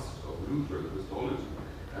thrust of Lutheran Christology,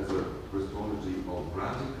 as a Christology of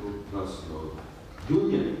radical personal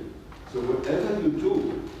union. So whatever you do,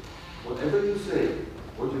 whatever you say,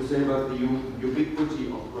 what you say about the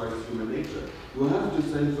ubiquity of Christ's human nature, you have to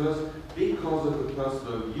say first, because of the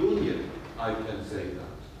personal union, I can say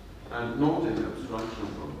that, and not in abstraction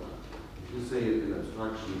from that. If you say it in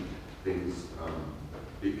abstraction, things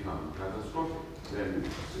become catastrophic, then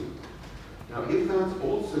soon. Now, if that's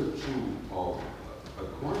also true of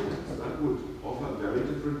Aquinas, that would offer a very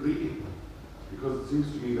different reading, because it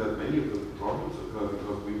seems to me that many of the problems occur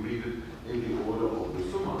because we read it in the order of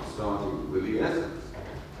the Summa, starting with the essence,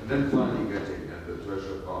 and then finally getting at the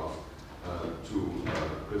treasure path to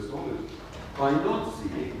Christology, by not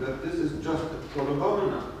seeing that this is just a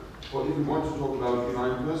prolegomena. For if we want to talk about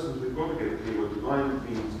divine persons, we've got to get clear what divine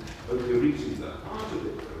means, but we're reaching the heart of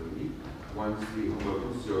it only once the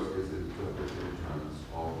homoousios is interpreted in terms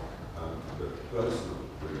of the personal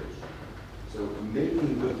relation. So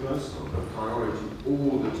making the personal a priority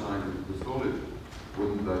all the time in Christology,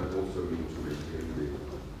 wouldn't that also mean to maintain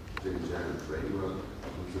the Trinitarian framework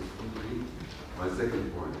consistently? My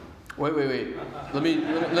second point. Wait. Let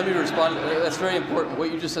me respond. That's very important. What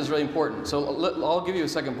you just said is really important. So I'll give you a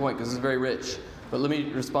second point because it's very rich. But let me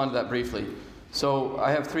respond to that briefly. So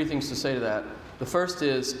I have three things to say to that. The first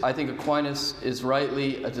is, I think Aquinas is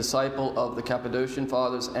rightly a disciple of the Cappadocian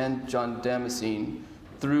Fathers and John Damascene,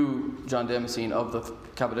 through John Damascene of the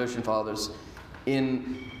Cappadocian Fathers,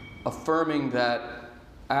 in affirming that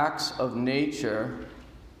acts of nature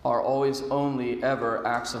are always only ever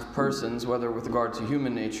acts of persons, whether with regard to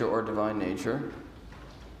human nature or divine nature.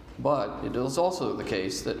 But it is also the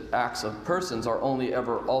case that acts of persons are only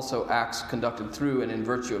ever also acts conducted through and in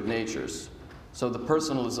virtue of natures. So the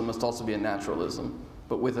personalism must also be a naturalism,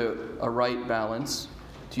 but with a right balance.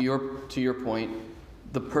 To your point,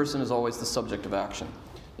 the person is always the subject of action.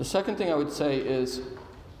 The second thing I would say is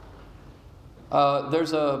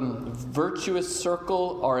there's a virtuous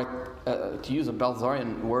circle, or to use a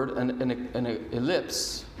Balthasarian word, an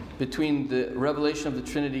ellipse between the revelation of the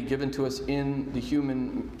Trinity given to us in the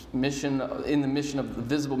human mission, in the mission of the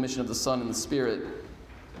visible mission of the Son and the Spirit,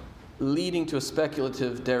 leading to a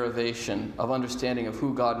speculative derivation of understanding of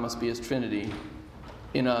who God must be as Trinity,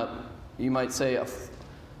 in you might say, a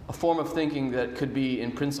form of thinking that could be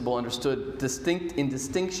in principle understood in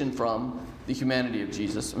distinction from the humanity of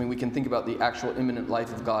Jesus. I mean, we can think about the actual immanent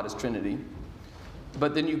life of God as Trinity.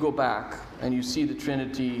 But then you go back and you see the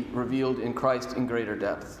Trinity revealed in Christ in greater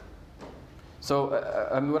depth. So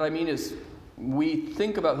what I mean is, we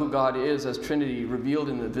think about who God is as Trinity revealed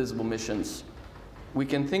in the visible missions. We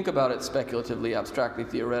can think about it speculatively, abstractly,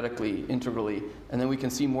 theoretically, integrally, and then we can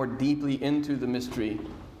see more deeply into the mystery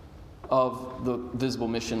of the visible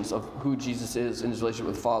missions of who Jesus is in his relationship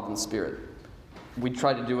with Father and Spirit. We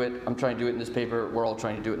try to do it. I'm trying to do it in this paper. We're all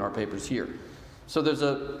trying to do it in our papers here. So there's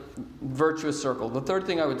a virtuous circle. The third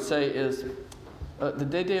thing I would say is the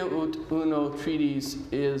De Deo ut Uno treatise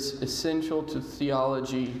is essential to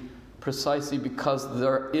theology precisely because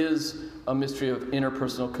there is a mystery of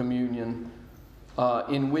interpersonal communion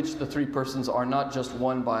in which the three persons are not just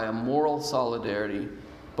one by a moral solidarity,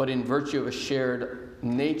 but in virtue of a shared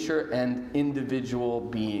nature and individual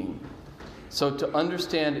being. So to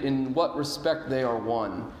understand in what respect they are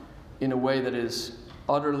one, in a way that is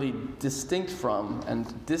utterly distinct from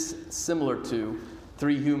and dissimilar to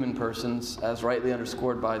three human persons, as rightly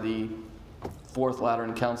underscored by the Fourth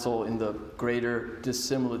Lateran Council in the greater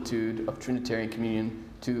dissimilitude of Trinitarian communion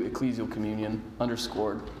to ecclesial communion,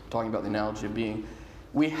 underscored, talking about the analogy of being.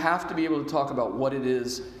 We have to be able to talk about what it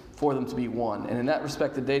is for them to be one. And in that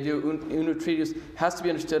respect, the De Deo Uno treatise has to be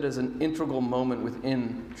understood as an integral moment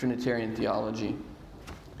within Trinitarian theology.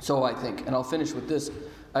 So I think, and I'll finish with this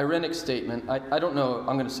Irenic statement. I don't know,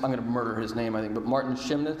 I'm gonna murder his name, I think, but Martin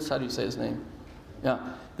Chemnitz, how do you say his name?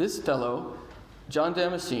 Yeah. This fellow, John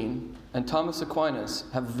Damascene, and Thomas Aquinas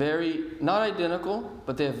have very, not identical,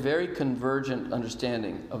 but they have very convergent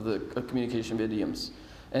understanding of the communication of idioms.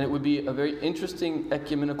 And it would be a very interesting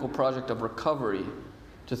ecumenical project of recovery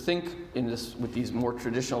to think with these more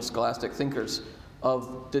traditional scholastic thinkers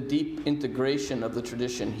of the deep integration of the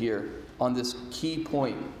tradition here on this key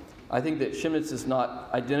point. I think that Chemnitz is not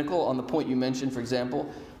identical on the point you mentioned, for example,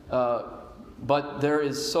 but there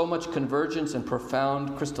is so much convergence and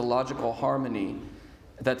profound Christological harmony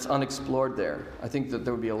that's unexplored there. I think that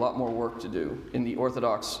there would be a lot more work to do in the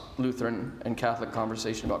Orthodox, Lutheran, and Catholic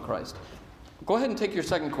conversation about Christ. Go ahead and take your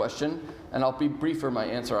second question, and I'll be briefer my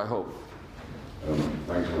answer, I hope.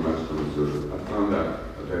 Thanks very much, Thomas Joseph. I found that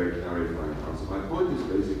a very clarifying answer. My point is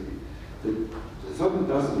basically that Satan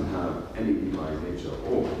doesn't have any divine nature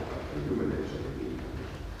or a human nature,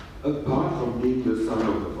 apart from being the Son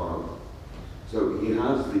of the Father. So he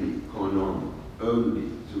has the koinon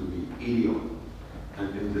only to the idion,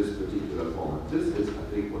 and in this particular form. This is, I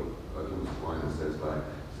think, what Thomas Aquinas says by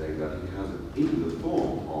saying that he has it in the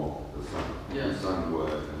form of the Son, yes. the Son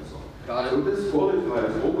word, and so on. Got it. So this qualifier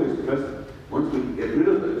is always present. Once we get rid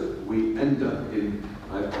of it, we end up in,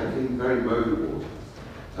 I think, very murky waters.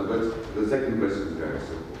 But the second question is very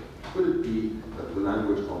simple. Could it be that the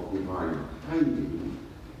language of divine piety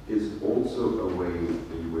is also a way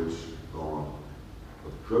in which God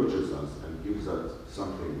approaches us and gives us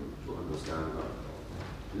something to understand about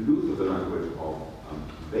God? In Luther, the language of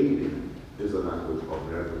veiling is a language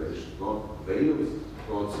of revelation. God veils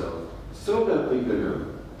God's self so that we can know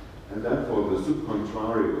Him. And therefore, the sub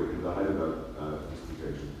contrario in the Heidelberg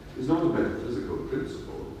disputation is not a metaphysical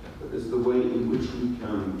principle, but is the way in which we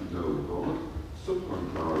can know God, sub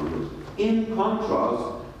contrario, in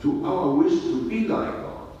contrast to our wish to be like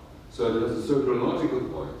God. So it has a soteriological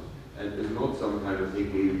point, and is not some kind of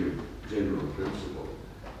Hegelian general principle.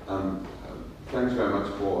 Thanks very much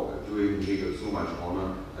for doing Hegel so much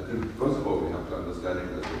honor. I think, first of all, we have to understand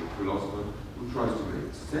him as a philosopher who tries to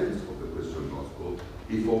make sense of the Christian gospel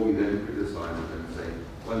before we then criticize it and say,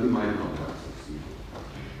 well, he might not have succeeded.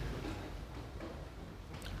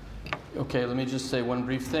 Okay, let me just say one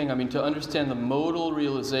brief thing. I mean, to understand the modal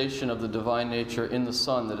realization of the divine nature in the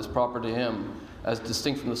Son that is proper to him, as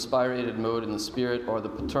distinct from the spirated mode in the Spirit or the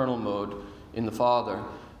paternal mode in the Father,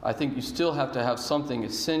 I think you still have to have something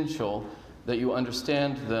essential that you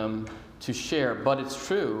understand them to share. But it's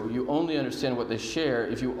true, you only understand what they share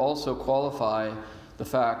if you also qualify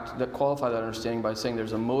that understanding by saying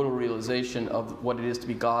there's a modal realization of what it is to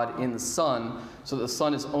be God in the Son, so that the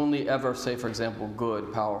Son is only ever, say, for example,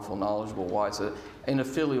 good, powerful, knowledgeable, wise, in a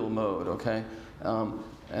filial mode, okay?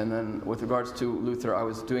 And then with regards to Luther, I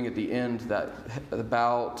was doing at the end the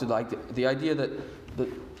bow to the idea that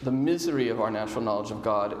the misery of our natural knowledge of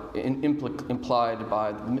God implied by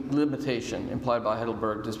limitation, implied by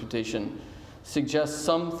Heidelberg disputation, suggests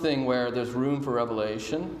something where there's room for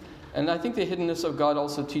revelation. And I think the hiddenness of God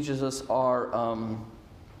also teaches us our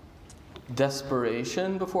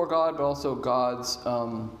desperation before God, but also God's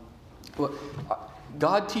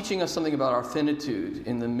God teaching us something about our finitude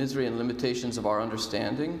in the misery and limitations of our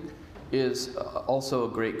understanding is also a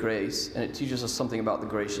great grace, and it teaches us something about the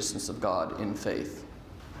graciousness of God in faith.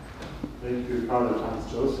 Thank you, Father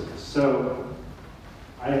Thomas Joseph. So,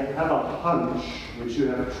 I have a hunch which you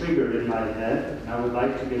have triggered in my head, and I would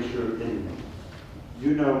like to get your opinion.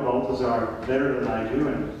 You know Balthasar better than I do,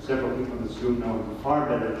 and several people in this room know him far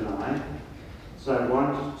better than I. So I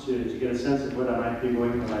want to get a sense of whether I might be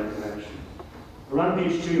going in the right direction. Around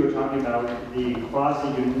page 2, you were talking about the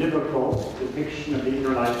quasi-univocal depiction of the inner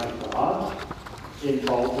life of God in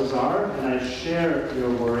Balthasar, and I share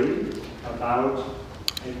your worry about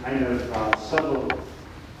a kind of subtle,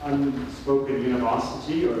 unspoken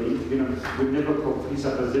univocity or univocal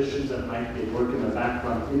presuppositions that might be at work in the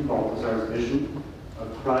background in Balthasar's vision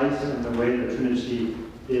of Christ and the way the Trinity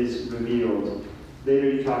is revealed.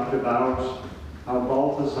 Later you talked about how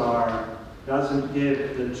Balthasar doesn't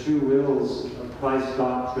give the two wills of Christ's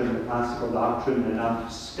doctrine, the classical doctrine,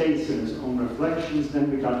 enough space in his own reflections. Then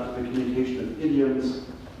we got to the communication of idioms,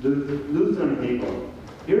 Luther and Hegel.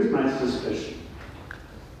 Here's my suspicion.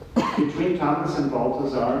 Between Thomas and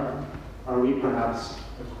Balthasar, are we perhaps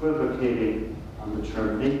equivocating on the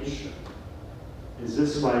term nature? Is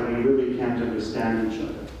this why we really can't understand each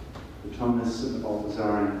other, the Thomists and the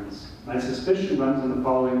Balthasarians? My suspicion runs in the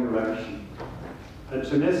following direction. A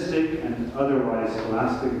Thomistic and otherwise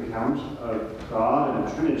scholastic account of God and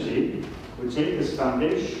the Trinity would take as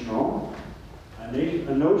foundational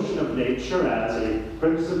a notion of nature as a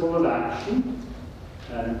principle of action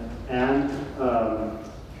and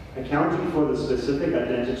accounting for the specific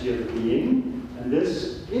identity of the being, and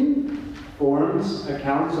this informs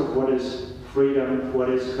accounts of what is freedom, what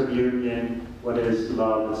is communion, what is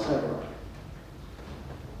love, etc.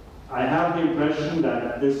 I have the impression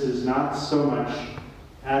that this is not so much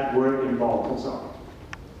at work in Balthasar.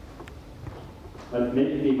 But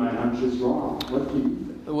maybe my hunch is wrong. What do you think?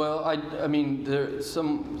 Well, I mean,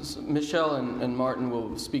 Michel and Martin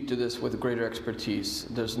will speak to this with greater expertise.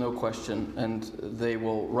 There's no question, and they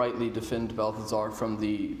will rightly defend Balthasar from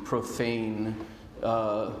the profane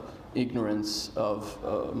ignorance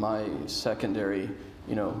of my secondary,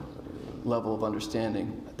 level of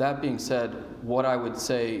understanding. That being said, what I would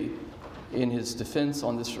say in his defense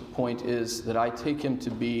on this point is that I take him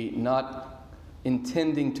to be not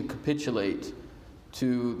intending to capitulate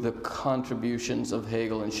to the contributions of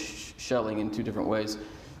Hegel and Schelling in two different ways,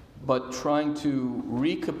 but trying to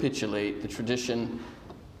recapitulate the tradition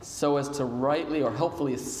so as to rightly or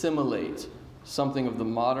helpfully assimilate something of the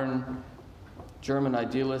modern German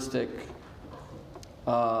idealistic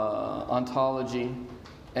ontology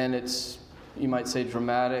and its, you might say,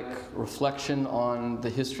 dramatic reflection on the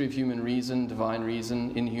history of human reason, divine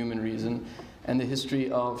reason, inhuman reason, and the history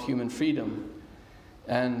of human freedom,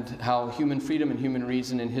 and how human freedom and human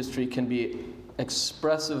reason in history can be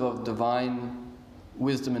expressive of divine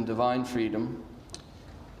wisdom and divine freedom.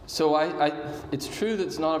 So it's true that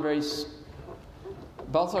it's not a very...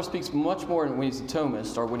 Balthasar speaks much more when he's a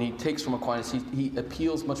Thomist, or when he takes from Aquinas, he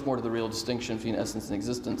appeals much more to the real distinction between essence and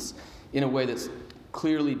existence in a way that's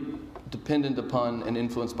clearly dependent upon and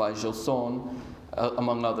influenced by Gilson,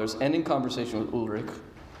 among others, and in conversation with Ulrich.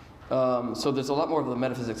 So there's a lot more of the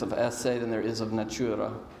metaphysics of esse than there is of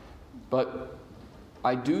natura. But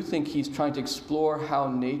I do think he's trying to explore how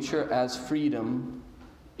nature as freedom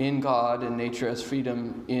in God and nature as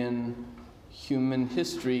freedom in human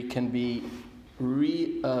history can be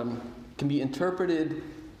interpreted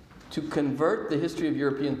to convert the history of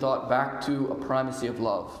European thought back to a primacy of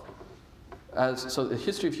love. So the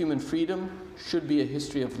history of human freedom should be a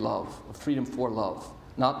history of love, of freedom for love,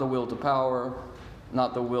 not the will to power,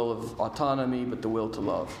 not the will of autonomy, but the will to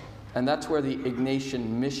love. And that's where the Ignatian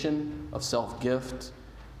mission of self-gift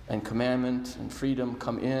and commandment and freedom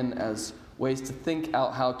come in as ways to think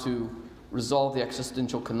out how to resolve the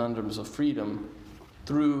existential conundrums of freedom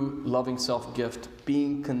through loving self-gift,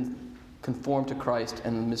 being conformed to Christ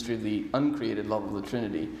and the mystery of the uncreated love of the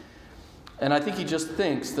Trinity. And I think he just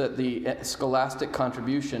thinks that the scholastic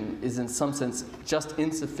contribution is in some sense just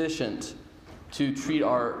insufficient to treat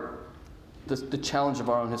the challenge of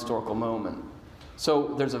our own historical moment.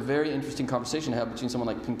 So there's a very interesting conversation to have between someone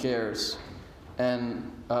like Pinckaers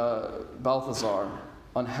and Balthasar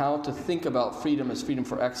on how to think about freedom as freedom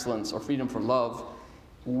for excellence or freedom for love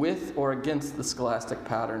with or against the scholastic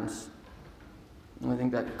patterns. And I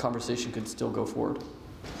think that conversation could still go forward.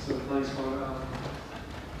 So thanks for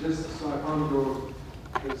just so I found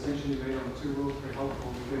the distinction you made on the two rules very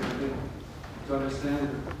helpful, because I think to understand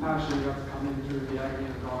the passion you have to come in through the agony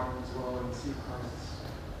of the garden as well and see Christ's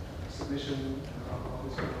submission of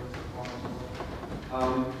his will to the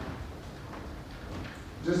Father.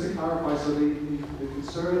 Just to clarify, so the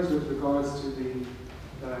concerns with regards to the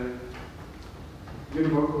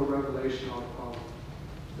univocal revelation of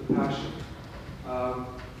the passion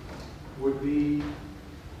would be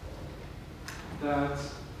that,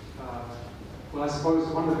 well, I suppose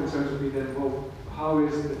one of the concerns would be then, well, how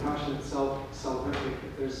is the passion itself salvific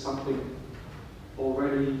if there's something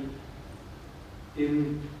already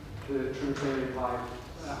in the Trinitarian life?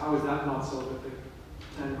 How is that not salvific?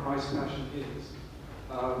 And Christ's passion is.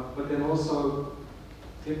 But then also,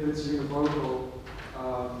 if it's univocal,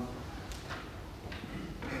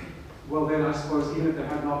 well then I suppose even if there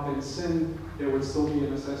had not been sin, there would still be a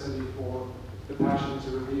necessity for the passion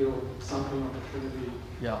to reveal something of the Trinity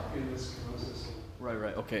in this kenosis.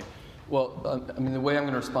 Right, okay. Well, the way I'm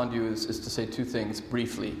going to respond to you is to say two things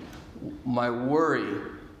briefly. My worry,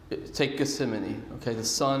 take Gethsemane, okay? The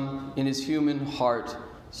Son in his human heart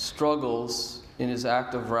struggles in his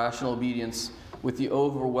act of rational obedience with the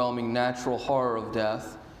overwhelming natural horror of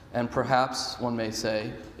death, and perhaps, one may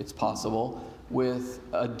say, it's possible, with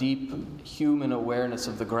a deep human awareness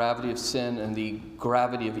of the gravity of sin and the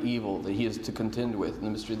gravity of evil that he is to contend with in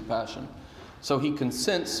the mystery of the Passion. So he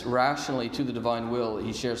consents rationally to the divine will that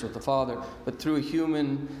he shares with the Father, but through a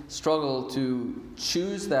human struggle to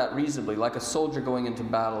choose that reasonably, like a soldier going into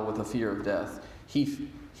battle with a fear of death, he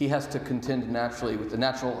has to contend naturally with the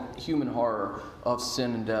natural human horror of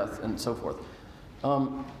sin and death and so forth.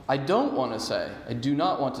 I do not want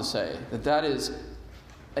to say that is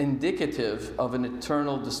indicative of an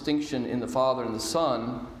eternal distinction in the Father and the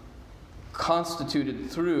Son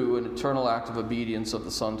constituted through an eternal act of obedience of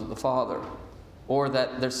the Son to the Father, or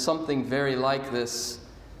that there's something very like this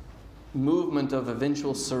movement of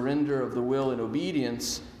eventual surrender of the will and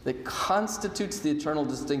obedience that constitutes the eternal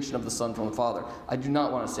distinction of the Son from the Father. I do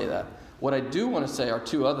not want to say that. What I do want to say are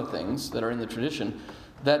two other things that are in the tradition: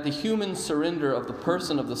 that the human surrender of the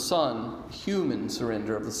person of the Son, human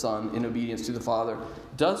surrender of the Son in obedience to the Father,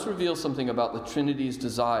 does reveal something about the Trinity's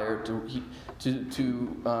desire to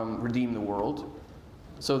redeem the world.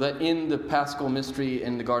 So that in the Paschal mystery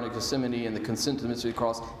in the Garden of Gethsemane and the consent to the mystery of the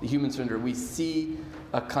cross, the human surrender, we see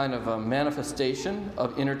a kind of a manifestation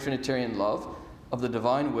of inner Trinitarian love, of the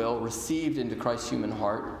divine will received into Christ's human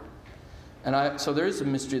heart. And so there is a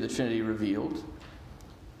mystery of the Trinity revealed.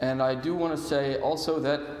 And I do want to say also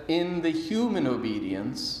that in the human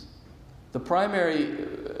obedience, the primary,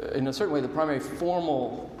 in a certain way, the primary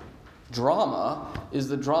formal drama is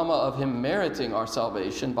the drama of him meriting our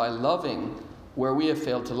salvation by loving where we have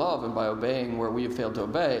failed to love and by obeying where we have failed to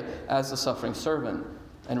obey as the suffering servant,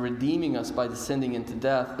 and redeeming us by descending into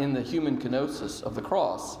death in the human kenosis of the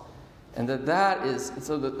cross. And that is,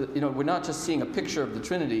 so that, we're not just seeing a picture of the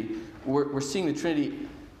Trinity, we're seeing the Trinity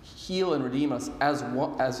heal and redeem us as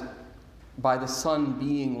by the Son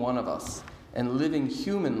being one of us and living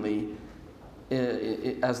humanly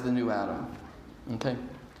as the new Adam. Okay?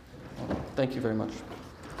 Thank you very much.